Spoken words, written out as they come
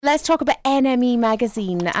Let's talk about NME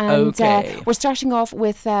magazine, and Okay. we're starting off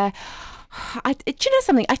with. Do you know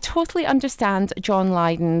something? I totally understand John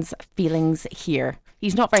Lydon's feelings here.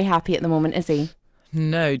 He's not very happy at the moment, is he?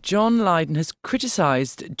 No, John Lydon has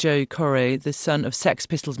criticised Joe Corey, the son of Sex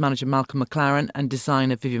Pistols manager Malcolm McLaren and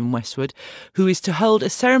designer Vivienne Westwood, who is to hold a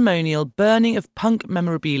ceremonial burning of punk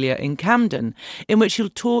memorabilia in Camden, in which he'll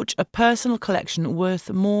torch a personal collection worth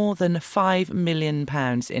more than £5 million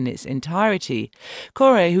in its entirety.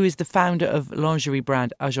 Corey, who is the founder of lingerie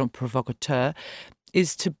brand Agent Provocateur,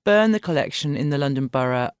 is to burn the collection in the London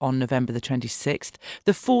Borough on November the 26th,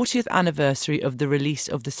 the 40th anniversary of the release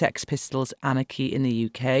of the Sex Pistols' Anarchy in the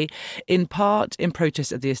UK, in part in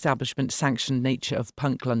protest of the establishment-sanctioned nature of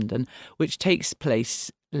Punk London, which takes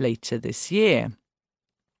place later this year.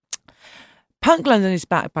 Punk London is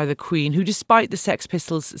backed by the Queen, who, despite the Sex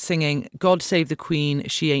Pistols singing "God Save the Queen,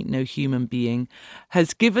 she ain't no human being,"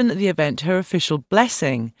 has given the event her official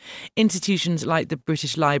blessing. Institutions like the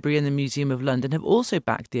British Library and the Museum of London have also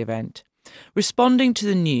backed the event. Responding to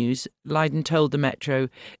the news, Lydon told the Metro,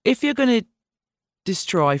 "If you're going to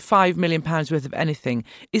destroy £5 million worth of anything,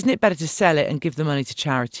 isn't it better to sell it and give the money to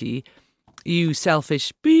charity? You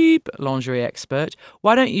selfish beep lingerie expert,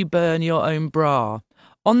 why don't you burn your own bra?"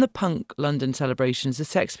 On the Punk London celebrations, the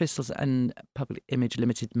Sex Pistols and Public Image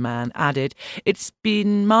Limited man added, "It's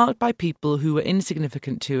been marked by people who were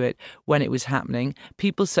insignificant to it when it was happening,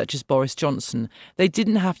 people such as Boris Johnson. They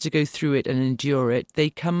didn't have to go through it and endure it.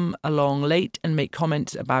 They come along late and make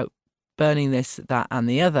comments about burning this, that and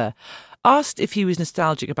the other." Asked if he was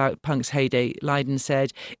nostalgic about punk's heyday, Lydon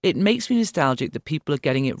said, "It makes me nostalgic that people are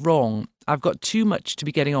getting it wrong. I've got too much to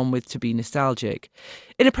be getting on with to be nostalgic."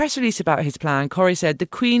 In a press release about his plan, Corey said, "The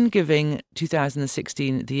Queen giving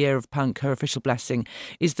 2016, the year of punk, her official blessing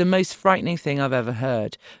is the most frightening thing I've ever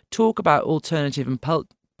heard. Talk about alternative and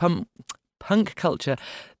punk culture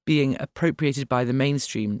being appropriated by the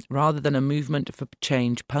mainstream. Rather than a movement for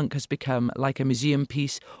change, punk has become like a museum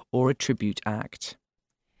piece or a tribute act."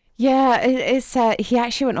 Yeah, it's. He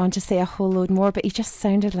actually went on to say a whole load more, but he just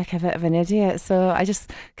sounded like a bit of an idiot. So I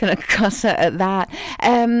just kind of cut it at that.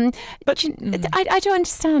 But I don't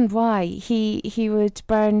understand why he would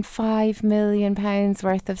burn £5 million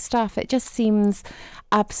worth of stuff. It just seems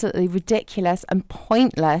absolutely ridiculous and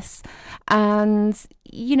pointless. And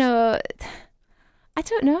I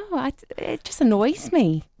don't know. It just annoys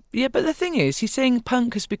me. yeah, but the thing is, he's saying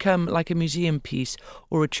punk has become like a museum piece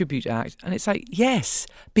or a tribute act. And it's like, yes,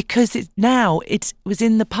 because it was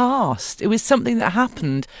in the past. It was something that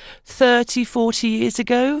happened 30, 40 years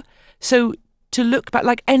ago. So to look back,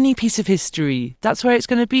 like any piece of history, that's where it's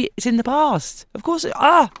going to be. It's in the past. Of course, do you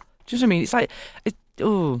know what I mean? It's like,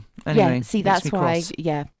 anyway. Yeah, see, makes that's me why. cross.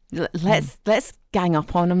 Yeah, let's gang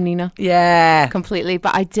up on him, Nina. Yeah. Completely.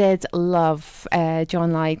 But I did love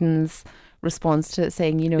John Lydon's response to it,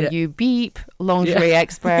 saying, Yeah. you beep lingerie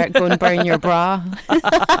expert, go and burn your bra.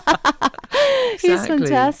 He's Exactly.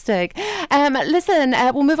 fantastic. Listen,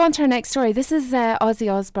 we'll move on to our next story. This is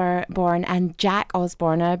Ozzy Osbourne and Jack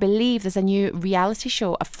Osbourne. I believe there's a new reality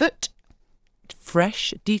show afoot.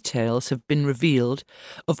 Fresh details have been revealed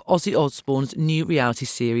of Ozzy Osbourne's new reality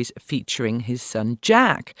series featuring his son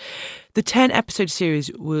Jack. The 10-episode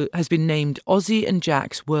series has been named Ozzy and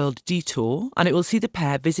Jack's World Detour, and it will see the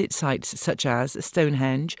pair visit sites such as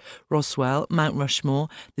Stonehenge, Roswell, Mount Rushmore,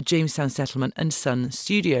 the Jamestown Settlement and Sun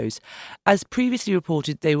Studios. As previously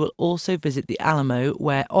reported, they will also visit the Alamo,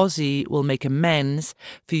 where Ozzy will make amends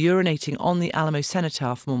for urinating on the Alamo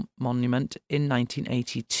Cenotaph Monument in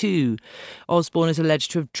 1982. Osbourne is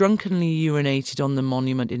alleged to have drunkenly urinated on the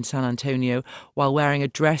monument in San Antonio while wearing a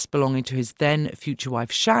dress belonging to his then future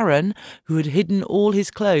wife Sharon, who had hidden all his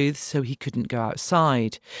clothes so he couldn't go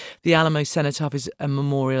outside. The Alamo Cenotaph is a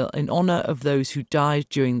memorial in honour of those who died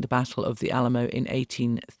during the Battle of the Alamo in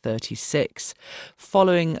 1836.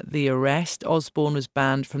 Following the arrest, Osbourne was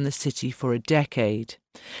banned from the city for a decade.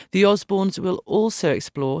 The Osbournes will also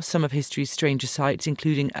explore some of history's stranger sights,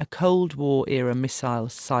 including a Cold War-era missile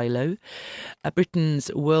silo,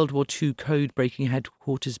 Britain's World War II code-breaking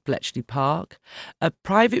headquarters Bletchley Park, a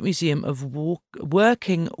private museum of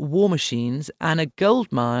working war machines, and a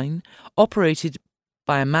gold mine operated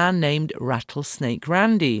by a man named Rattlesnake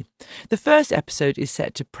Randy. The first episode is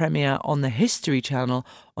set to premiere on the History Channel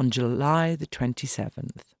on July the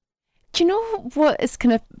 27th. Do you know what is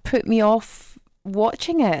going to put me off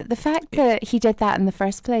watching it. The fact that he did that in the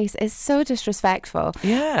first place is so disrespectful.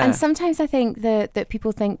 Yeah. And sometimes I think that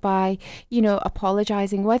people think by,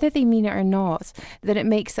 apologising, whether they mean it or not, that it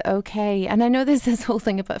makes it okay. And I know there's this whole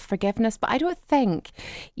thing about forgiveness, but I don't think,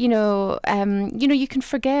 you can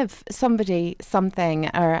forgive somebody something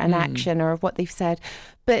or an action or what they've said,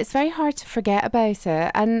 but it's very hard to forget about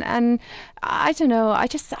it. And I don't know, I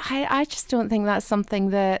just don't think that's something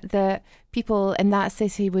that people in that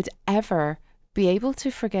city would ever be able to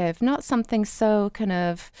forgive. Not something so kind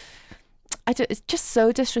of, it's just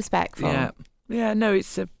so disrespectful. Yeah, no,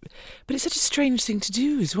 but it's such a strange thing to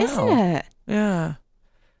do as well. Isn't it? Yeah.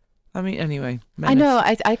 I mean, anyway. I know.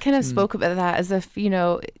 I kind of spoke about that as if he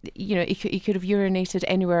could have urinated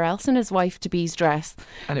anywhere else in his wife to be's dress,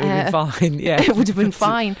 and it would have been fine. Yeah, it would have been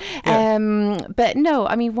fine. Yeah. But no,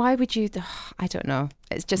 I mean, why would you? I don't know.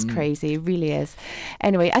 It's just crazy. It really is.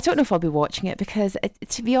 Anyway, I don't know if I'll be watching it because,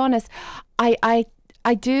 to be honest, I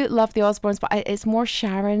do love the Osbournes, but it's more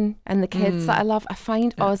Sharon and the kids that I love. I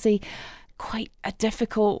find Ozzy quite a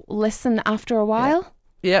difficult listen after a while. Yeah.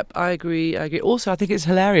 Yep, I agree. Also, I think it's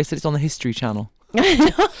hilarious that it's on the History Channel.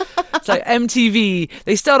 It's like MTV.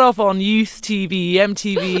 They start off on Youth TV,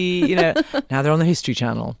 MTV, now they're on the History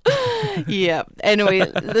Channel. Yeah.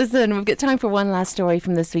 Anyway, listen, we've got time for one last story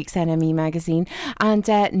from this week's NME magazine. And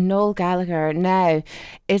Noel Gallagher. Now,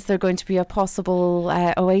 is there going to be a possible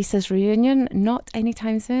Oasis reunion? Not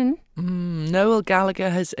anytime soon. Noel Gallagher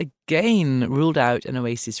has again ruled out an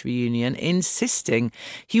Oasis reunion, insisting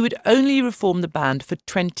he would only reform the band for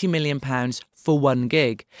 £20 million for one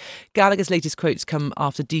gig. Gallagher's latest quotes come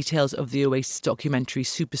after details of the Oasis documentary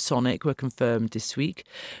Supersonic were confirmed this week.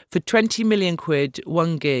 For 20 million quid,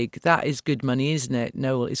 one gig, that is good money, isn't it?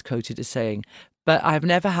 Noel is quoted as saying. But I've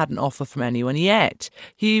never had an offer from anyone yet.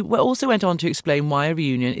 He also went on to explain why a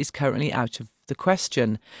reunion is currently out of the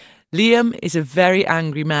question. Liam is a very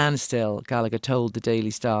angry man still, Gallagher told the Daily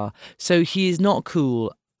Star, so he is not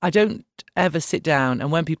cool. I don't ever sit down and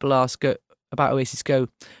when people ask about Oasis go,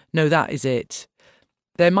 no, that is it.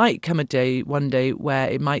 There might come one day where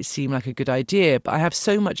it might seem like a good idea, but I have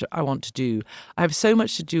so much I want to do. I have so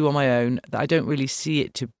much to do on my own that I don't really see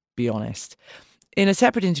it, to be honest. In a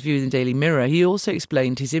separate interview in the Daily Mirror, he also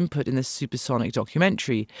explained his input in the Supersonic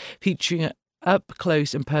documentary, featuring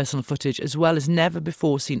up-close and personal footage, as well as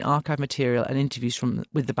never-before-seen archive material and interviews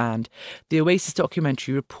with the band. The Oasis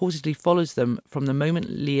documentary reportedly follows them from the moment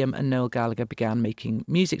Liam and Noel Gallagher began making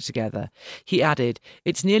music together. He added,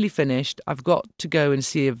 "It's nearly finished. I've got to go and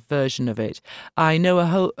see a version of it. I know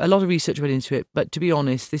a lot of research went into it, but to be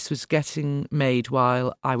honest, this was getting made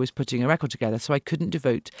while I was putting a record together, so I couldn't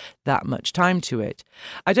devote that much time to it.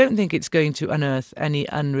 I don't think it's going to unearth any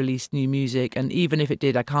unreleased new music, and even if it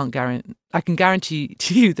did, I can guarantee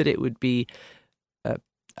to you that it would be a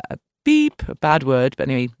bad word, but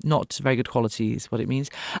anyway, not very good quality is what it means.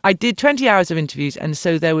 I did 20 hours of interviews, and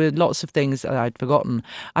so there were lots of things that I'd forgotten.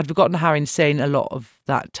 I'd forgotten how insane a lot of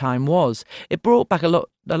that time was. It brought back a lot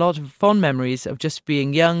of fond memories of just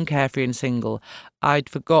being young, carefree and single. I'd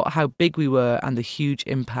forgot how big we were and the huge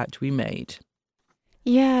impact we made."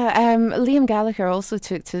 Yeah, Liam Gallagher also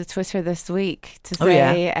took to Twitter this week to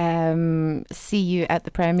say, "See you at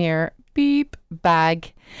the premiere, beep,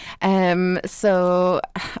 bag." So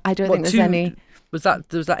I don't think there's any... Was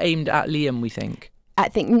that aimed at Liam, we think? I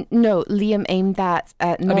think, no, Liam aimed that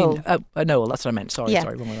at Noel. I mean, Noel, that's what I meant. Sorry,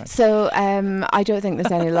 wrong way around. So I don't think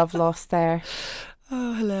there's any love lost there.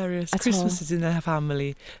 Oh, hilarious. Christmas is in their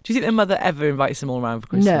family. Do you think their mother ever invites them all around for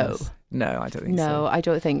Christmas? No, I don't think so. No, I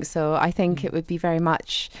don't think so. I think it would be very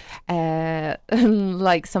much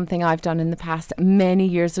like something I've done in the past many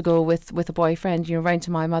years ago with a boyfriend, round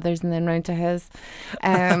to my mother's and then round to his.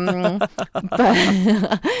 But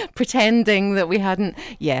pretending that we hadn't.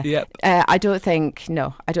 Yeah. Yep. I don't think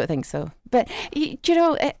so. But,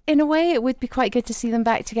 in a way, it would be quite good to see them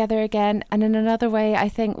back together again. And in another way, I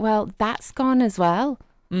think, well, that's gone as well.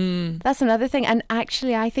 That's another thing. And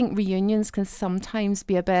actually, I think reunions can sometimes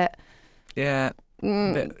be a bit... Yeah,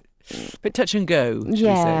 bit touch and go.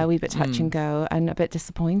 Yeah, a wee bit touch and go, and a bit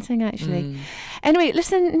disappointing, actually. Anyway,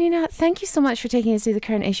 listen, Nina, thank you so much for taking us through the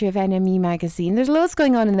current issue of NME magazine. There's loads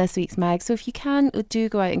going on in this week's mag, so if you can, do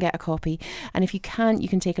go out and get a copy. And if you can't, you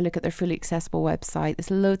can take a look at their fully accessible website. There's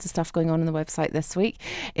loads of stuff going on the website this week.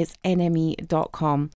 It's nme.com.